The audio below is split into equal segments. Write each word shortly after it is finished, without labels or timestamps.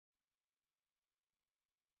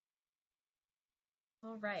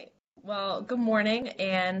All right. Well, good morning,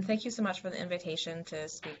 and thank you so much for the invitation to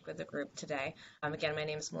speak with the group today. Again, my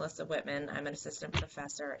name is Melissa Witman. I'm an assistant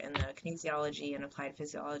professor in the Kinesiology and Applied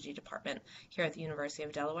Physiology department here at the University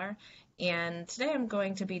of Delaware. And today I'm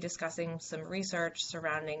going to be discussing some research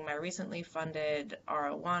surrounding my recently funded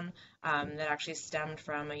R01 that actually stemmed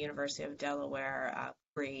from a University of Delaware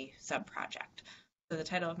free sub-project. So the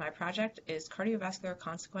title of my project is Cardiovascular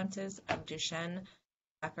Consequences of Duchenne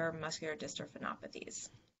Becker Muscular Dystrophinopathies.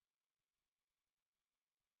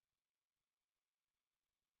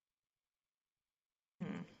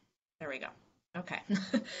 There we go. Okay.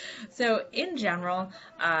 So in general,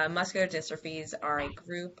 muscular dystrophies are a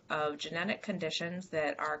group of genetic conditions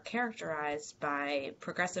that are characterized by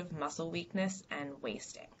progressive muscle weakness and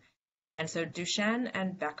wasting. And so Duchenne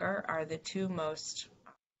and Becker are the two most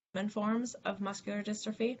common forms of muscular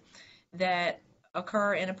dystrophy that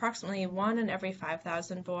occur in approximately 1 in every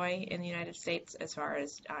 5,000 boy in the United States as far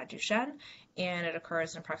as Duchenne, and it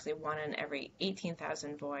occurs in approximately 1 in every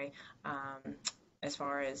 18,000 boy as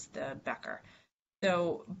far as the Becker.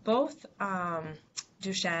 So both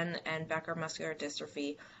Duchenne and Becker muscular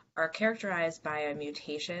dystrophy are characterized by a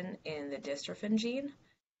mutation in the dystrophin gene.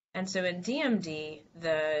 And so in DMD,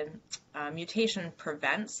 the mutation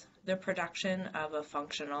prevents the production of a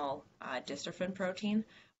functional dystrophin protein,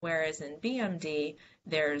 whereas in BMD,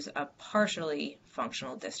 there's a partially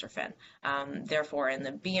functional dystrophin. Therefore, in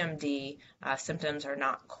the BMD, symptoms are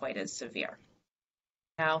not quite as severe.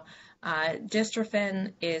 Now,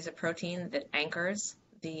 dystrophin is a protein that anchors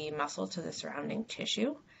the muscle to the surrounding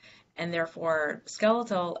tissue, and therefore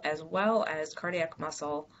skeletal as well as cardiac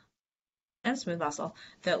muscle and smooth muscle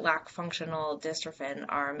that lack functional dystrophin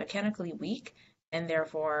are mechanically weak, and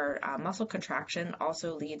therefore muscle contraction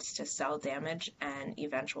also leads to cell damage and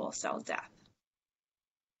eventual cell death.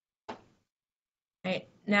 Right.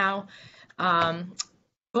 Now,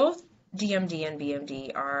 both DMD and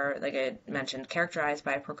BMD are, like I mentioned, characterized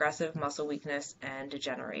by progressive muscle weakness and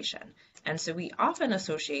degeneration. And so we often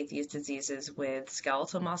associate these diseases with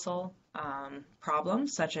skeletal muscle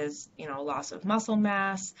problems, such as, loss of muscle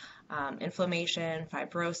mass, inflammation,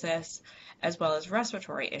 fibrosis, as well as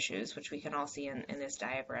respiratory issues, which we can all see in this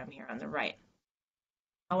diagram here on the right.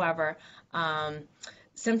 However,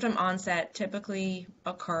 symptom onset typically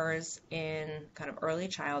occurs in kind of early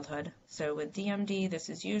childhood. So with DMD, this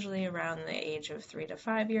is usually around the age of 3 to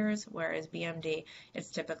 5 years, whereas BMD,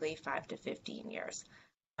 it's typically 5 to 15 years.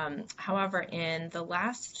 However, in the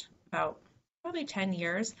last about probably 10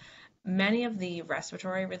 years, many of the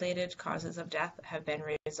respiratory related causes of death have been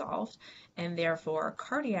resolved, and therefore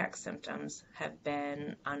cardiac symptoms have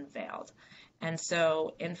been unveiled. And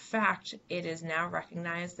so, in fact, it is now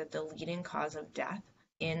recognized that the leading cause of death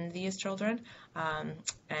in these children,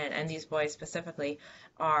 and these boys specifically,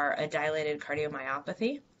 are a dilated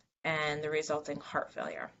cardiomyopathy and the resulting heart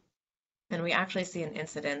failure. And we actually see an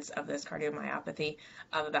incidence of this cardiomyopathy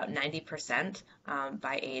of about 90%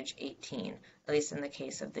 by age 18, at least in the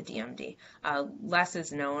case of the DMD. Less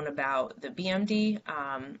is known about the BMD.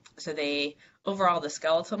 So overall, the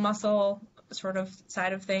skeletal muscle sort of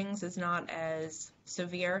side of things is not as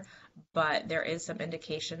severe, but there is some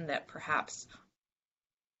indication that perhaps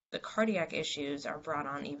the cardiac issues are brought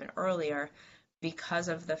on even earlier because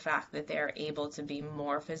of the fact that they're able to be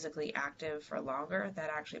more physically active for longer. That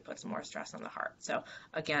actually puts more stress on the heart. So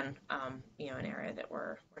again, an area that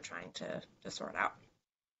we're trying to sort out.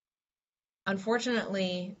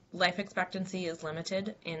 Unfortunately, life expectancy is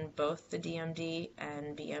limited in both the DMD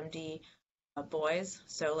and BMD boys.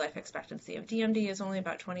 So life expectancy of DMD is only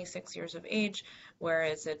about 26 years of age,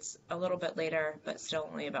 whereas it's a little bit later, but still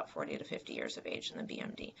only about 40 to 50 years of age in the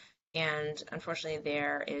BMD. And unfortunately,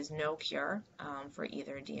 there is no cure for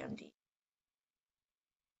either DMD.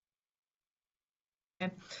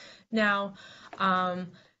 Okay. Now,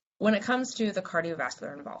 when it comes to the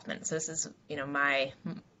cardiovascular involvement, so this is, my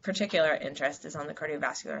particular interest is on the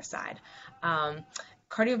cardiovascular side.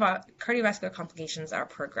 Cardiovascular complications are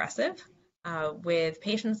progressive, with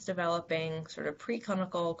patients developing sort of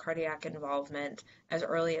preclinical cardiac involvement as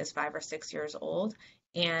early as 5 or 6 years old.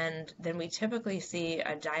 And then we typically see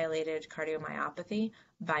a dilated cardiomyopathy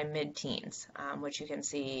by mid-teens, which you can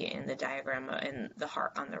see in the diagram in the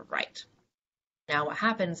heart on the right. Now, what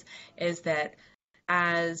happens is that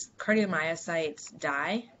as cardiomyocytes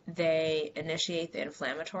die, they initiate the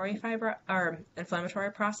inflammatory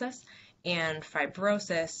process, and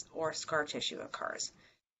fibrosis or scar tissue occurs.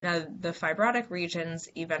 Now, the fibrotic regions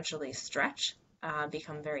eventually stretch,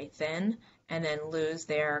 become very thin, and then lose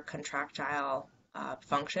their contractile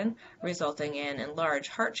function, resulting in enlarged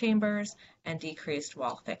heart chambers and decreased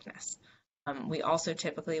wall thickness. We also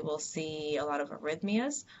typically will see a lot of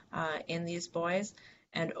arrhythmias in these boys.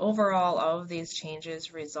 And overall, all of these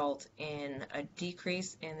changes result in a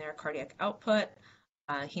decrease in their cardiac output,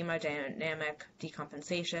 hemodynamic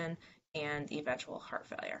decompensation, and eventual heart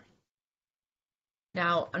failure.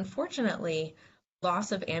 Now, unfortunately,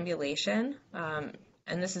 loss of ambulation,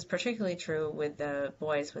 and this is particularly true with the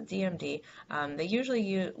boys with DMD, they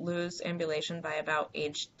usually lose ambulation by about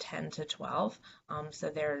age 10 to 12, so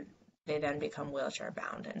they then become wheelchair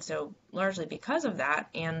bound. And so largely because of that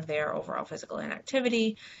and their overall physical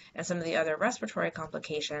inactivity and some of the other respiratory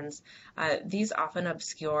complications, these often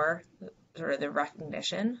obscure sort of the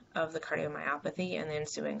recognition of the cardiomyopathy and the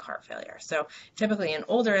ensuing heart failure. So typically in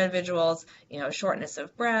older individuals, shortness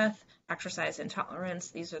of breath, exercise intolerance,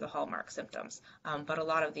 these are the hallmark symptoms. But a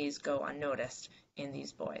lot of these go unnoticed in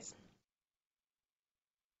these boys.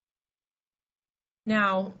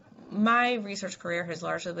 Now, my research career has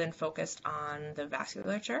largely been focused on the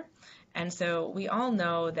vasculature. And so we all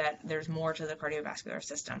know that there's more to the cardiovascular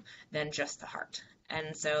system than just the heart.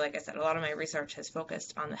 And so, like I said, a lot of my research has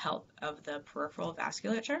focused on the health of the peripheral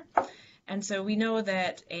vasculature. And so we know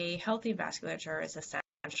that a healthy vasculature is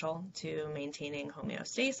essential to maintaining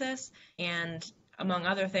homeostasis and, among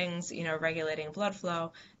other things, regulating blood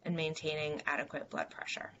flow and maintaining adequate blood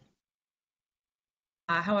pressure.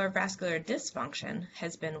 However, vascular dysfunction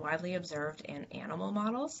has been widely observed in animal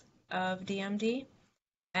models of DMD,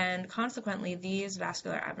 and consequently, these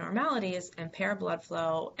vascular abnormalities impair blood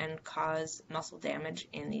flow and cause muscle damage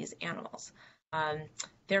in these animals.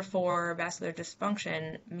 Therefore, vascular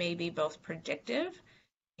dysfunction may be both predictive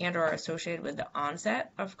and or associated with the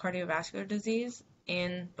onset of cardiovascular disease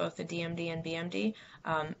in both the DMD and BMD,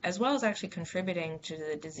 as well as actually contributing to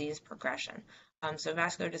the disease progression. So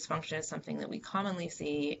vascular dysfunction is something that we commonly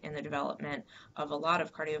see in the development of a lot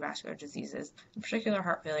of cardiovascular diseases, in particular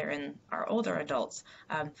heart failure in our older adults.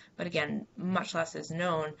 But again, much less is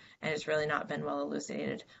known and has really not been well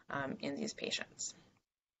elucidated in these patients.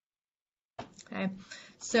 Okay,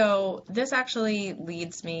 so this actually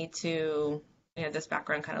leads me to, this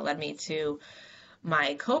background kind of led me to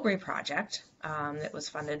my COBRI project that was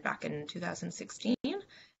funded back in 2016.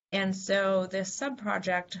 And so this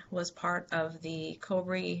sub-project was part of the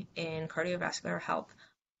COBRI in cardiovascular health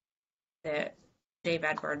that Dave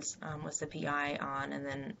Edwards was the PI on, and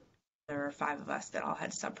then there were 5 of us that all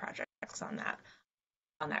had sub-projects on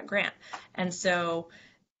that grant. And so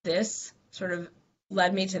this sort of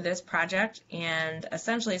led me to this project, and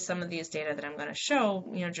essentially some of these data that I'm going to show,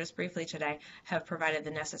 just briefly today, have provided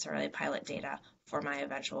the necessary pilot data for my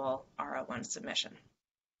eventual R01 submission.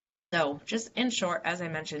 So just in short, as I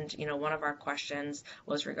mentioned, one of our questions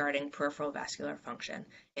was regarding peripheral vascular function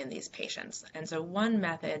in these patients. And so one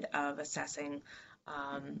method of assessing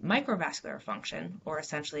microvascular function, or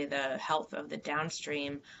essentially the health of the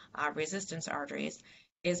downstream resistance arteries,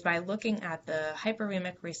 is by looking at the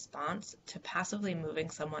hyperemic response to passively moving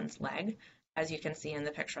someone's leg, as you can see in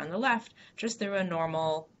the picture on the left, just through a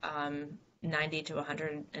normal 90 to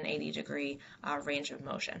 180 degree range of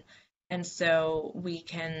motion. And so we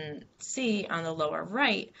can see on the lower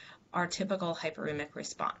right our typical hyperemic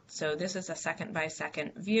response. So this is a second by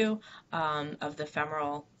second view of the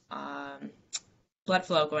femoral blood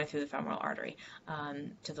flow going through the femoral artery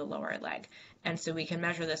to the lower leg. And so we can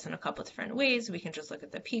measure this in a couple of different ways. We can just look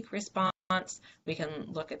at the peak response. We can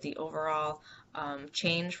look at the overall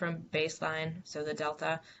change from baseline, so the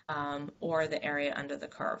delta, or the area under the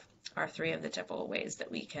curve are 3 of the typical ways that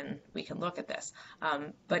we can look at this.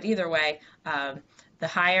 But either way, the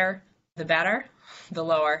higher, the better, the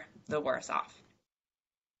lower, the worse off.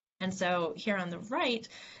 And so here on the right,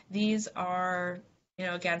 these are,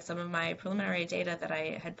 again, some of my preliminary data that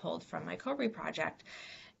I had pulled from my COBRI project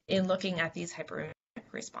in looking at these hyperemic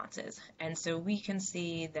responses. And so we can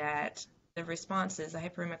see that the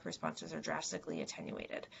hyperemic responses are drastically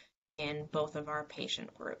attenuated in both of our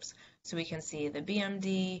patient groups. So we can see the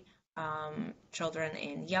BMD children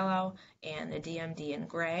in yellow and the DMD in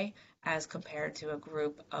gray as compared to a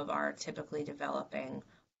group of our typically developing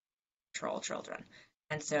control children.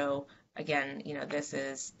 And so again, this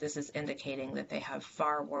is indicating that they have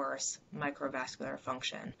far worse microvascular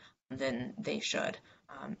function than they should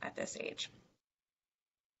at this age.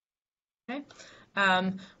 Okay.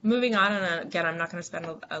 Moving on, and again, I'm not going to spend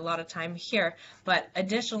a lot of time here, but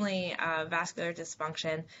additionally, vascular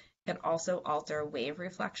dysfunction can also alter wave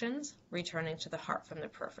reflections returning to the heart from the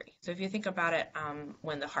periphery. So if you think about it,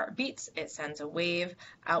 when the heart beats, it sends a wave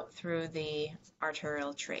out through the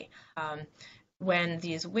arterial tree. When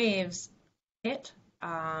these waves hit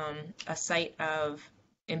a site of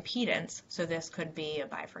impedance, so this could be a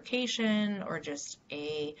bifurcation or just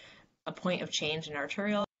a a point of change in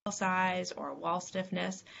arterial size or wall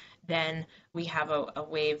stiffness, then we have a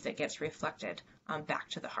wave that gets reflected back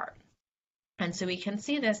to the heart. And so we can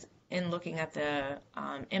see this in looking at the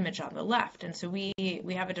image on the left. And so we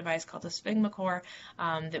have a device called the sphygmocore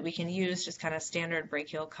that we can use, just kind of standard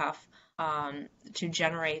brachial cuff, to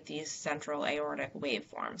generate these central aortic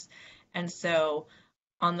waveforms. And so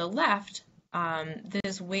on the left,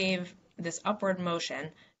 this wave, this upward motion,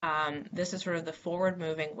 this is sort of the forward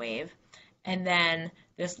moving wave. And then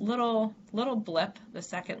this little blip, the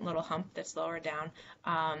second little hump that's lower down,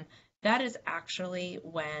 that is actually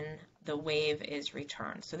when the wave is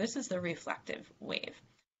returned. So this is the reflective wave.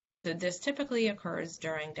 So this typically occurs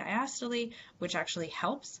during diastole, which actually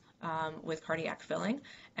helps with cardiac filling.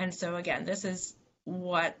 And so again, this is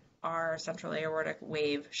what our central aortic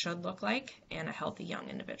wave should look like in a healthy young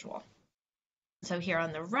individual. So here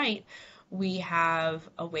on the right, we have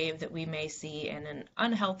a wave that we may see in an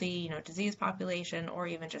unhealthy, disease population, or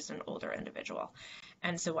even just an older individual.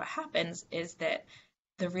 And so what happens is that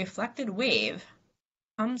the reflected wave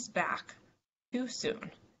comes back too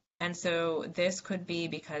soon. And so this could be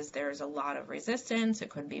because there's a lot of resistance. It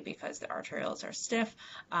could be because the arterioles are stiff,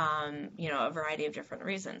 a variety of different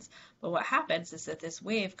reasons. But what happens is that this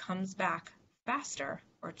wave comes back faster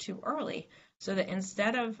or too early, so that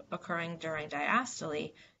instead of occurring during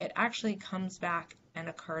diastole, it actually comes back and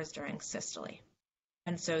occurs during systole.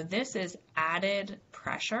 And so this is added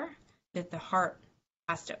pressure that the heart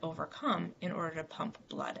has to overcome in order to pump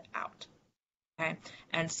blood out. Okay,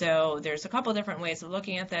 and so there's a couple different ways of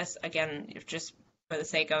looking at this. Again, just for the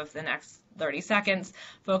sake of the next 30 seconds,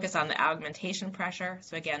 focus on the augmentation pressure.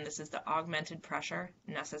 So again, this is the augmented pressure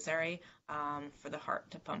necessary for the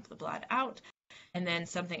heart to pump the blood out. And then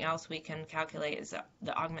something else we can calculate is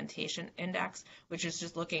the augmentation index, which is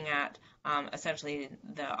just looking at essentially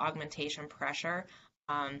the augmentation pressure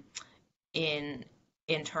in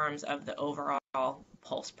terms of the overall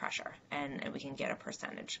pulse pressure, and we can get a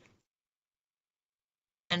percentage.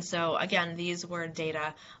 And so again, these were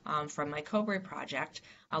data from my Cobray project,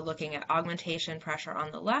 looking at augmentation pressure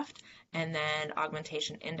on the left and then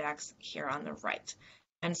augmentation index here on the right.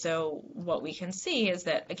 And so what we can see is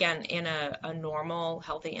that, again, in a normal,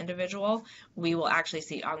 healthy individual, we will actually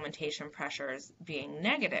see augmentation pressures being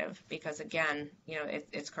negative because, again,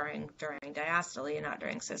 it's occurring during diastole and not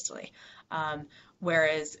during systole.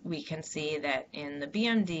 Whereas we can see that in the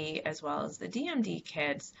BMD as well as the DMD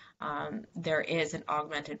kids, there is an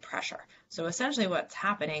augmented pressure. So essentially what's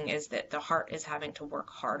happening is that the heart is having to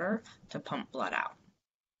work harder to pump blood out.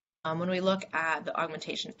 When we look at the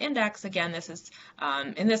augmentation index, again, this is,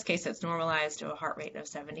 in this case, it's normalized to a heart rate of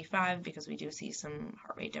 75 because we do see some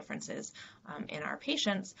heart rate differences in our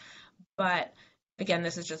patients. But again,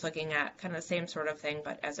 this is just looking at kind of the same sort of thing,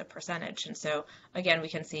 but as a percentage. And so, again, we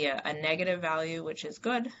can see a negative value, which is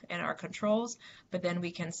good in our controls, but then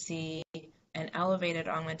we can see an elevated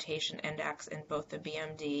augmentation index in both the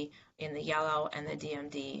BMD in the yellow and the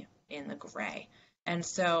DMD in the gray. And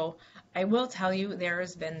so I will tell you there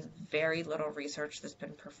has been very little research that's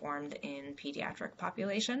been performed in pediatric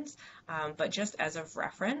populations, but just as of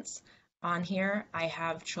reference, on here I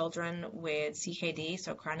have children with CKD,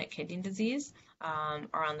 so chronic kidney disease, are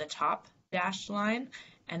on the top dashed line,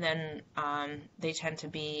 and then they tend to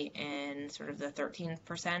be in sort of the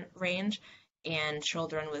 13% range, and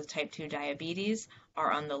children with type 2 diabetes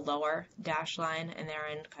are on the lower dash line, and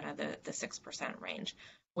they're in kind of the 6% range.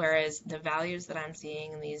 Whereas the values that I'm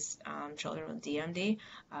seeing in these children with DMD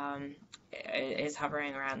is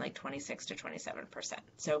hovering around like 26 to 27%.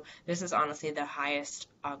 So this is honestly the highest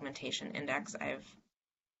augmentation index I've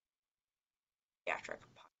pediatric.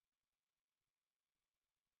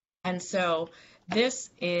 And so this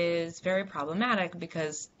is very problematic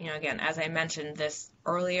because, again, as I mentioned, this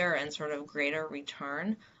earlier and sort of greater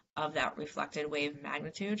return of that reflected wave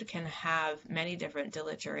magnitude can have many different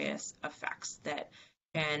deleterious effects that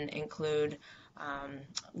can include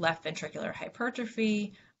left ventricular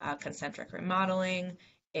hypertrophy, concentric remodeling.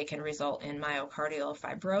 It can result in myocardial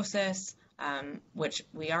fibrosis, which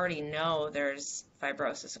we already know there's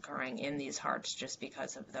fibrosis occurring in these hearts just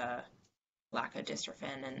because of the lack of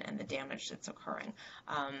dystrophin and the damage that's occurring.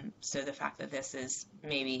 So the fact that this is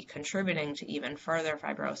maybe contributing to even further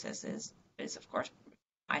fibrosis is of course,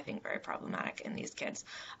 I think, very problematic in these kids,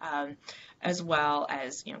 as well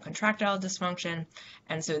as contractile dysfunction.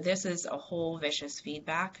 And so this is a whole vicious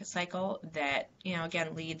feedback cycle that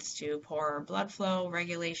again leads to poorer blood flow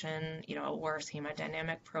regulation, a worse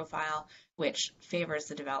hemodynamic profile, which favors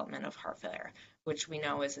the development of heart failure, which we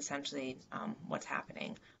know is essentially what's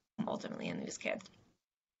happening ultimately in these kids.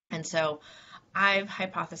 And so I've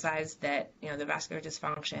hypothesized that, the vascular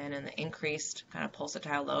dysfunction and the increased kind of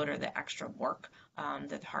pulsatile load or the extra work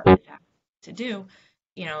that the heart rate has to do,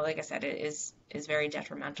 like I said, it is very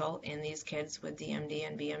detrimental in these kids with DMD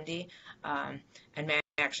and BMD, and may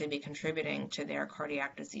actually be contributing to their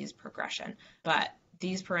cardiac disease progression. But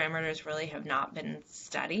these parameters really have not been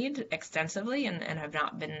studied extensively and have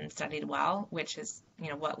not been studied well, which is,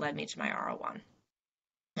 what led me to my R01.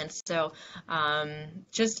 And so,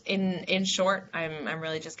 just in short, I'm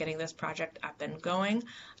really just getting this project up and going.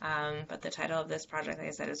 But the title of this project, like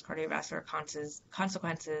I said, is Cardiovascular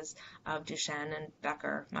Consequences of Duchenne and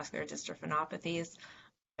Becker Muscular Dystrophinopathies.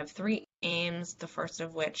 I have three aims, the first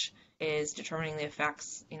of which is determining the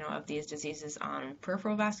effects, of these diseases on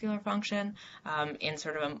peripheral vascular function in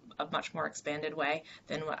sort of a much more expanded way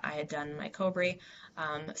than what I had done in my COBRI.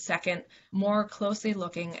 Second, more closely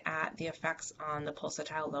looking at the effects on the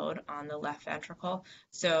pulsatile load on the left ventricle.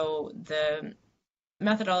 So the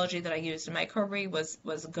methodology that I used in my COBRI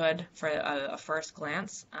was good for a first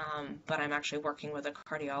glance, but I'm actually working with a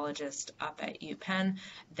cardiologist up at UPenn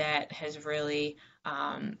that has really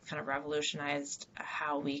kind of revolutionized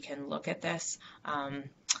how we can look at this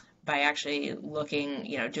by actually looking,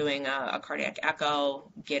 doing a cardiac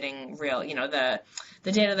echo, getting real, the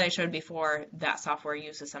data that I showed before, that software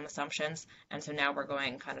uses some assumptions, and so now we're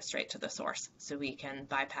going kind of straight to the source so we can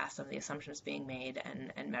bypass some of the assumptions being made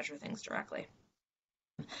and measure things directly.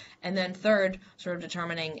 And then third, sort of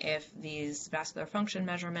determining if these vascular function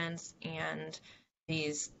measurements and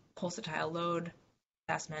these pulsatile load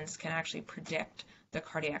assessments can actually predict the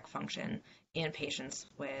cardiac function in patients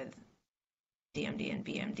with DMD and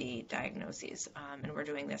BMD diagnoses. And we're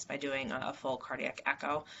doing this by doing a full cardiac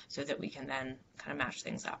echo so that we can then kind of match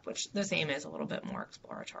things up, which the same is a little bit more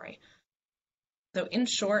exploratory. So in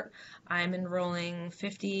short, I'm enrolling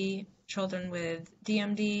 50 children with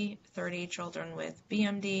DMD, 30 children with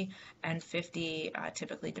BMD, and 50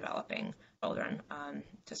 typically developing children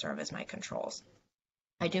to serve as my controls.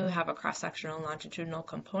 I do have a cross-sectional and longitudinal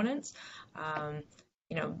components.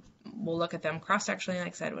 We'll look at them cross-sectionally, like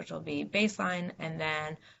I said, which will be baseline, and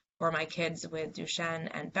then for my kids with Duchenne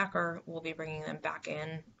and Becker, we'll be bringing them back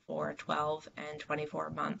in for 12 and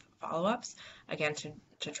 24-month follow-ups, again,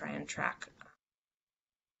 to try and track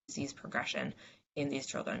disease progression in these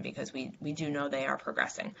children, because we do know they are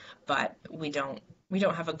progressing, but we don't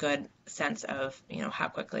have a good sense of how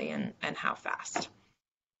quickly and how fast.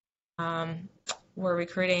 We're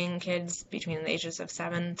recruiting kids between the ages of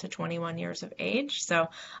 7 to 21 years of age. So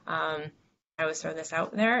I always throw this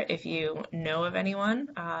out there. If you know of anyone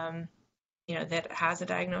that has a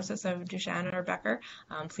diagnosis of Duchenne or Becker,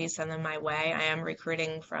 please send them my way. I am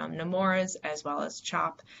recruiting from Nemours as well as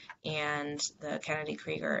CHOP and the Kennedy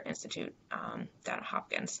Krieger Institute down at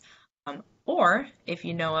Hopkins. Or if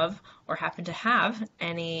you know of or happen to have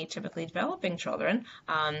any typically developing children,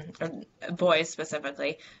 or boys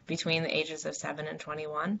specifically, between the ages of 7 and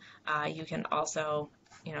 21, you can also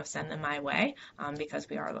send them my way because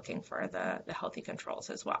we are looking for the healthy controls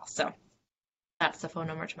as well. So that's the phone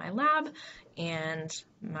number to my lab and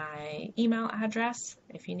my email address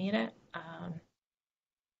if you need it.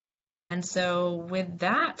 And so with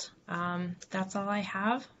that, that's all I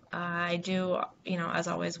have. I do, as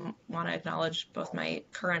always, want to acknowledge both my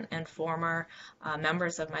current and former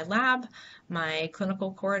members of my lab, my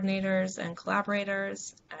clinical coordinators and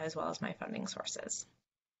collaborators, as well as my funding sources.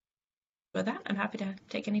 With that, I'm happy to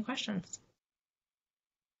take any questions.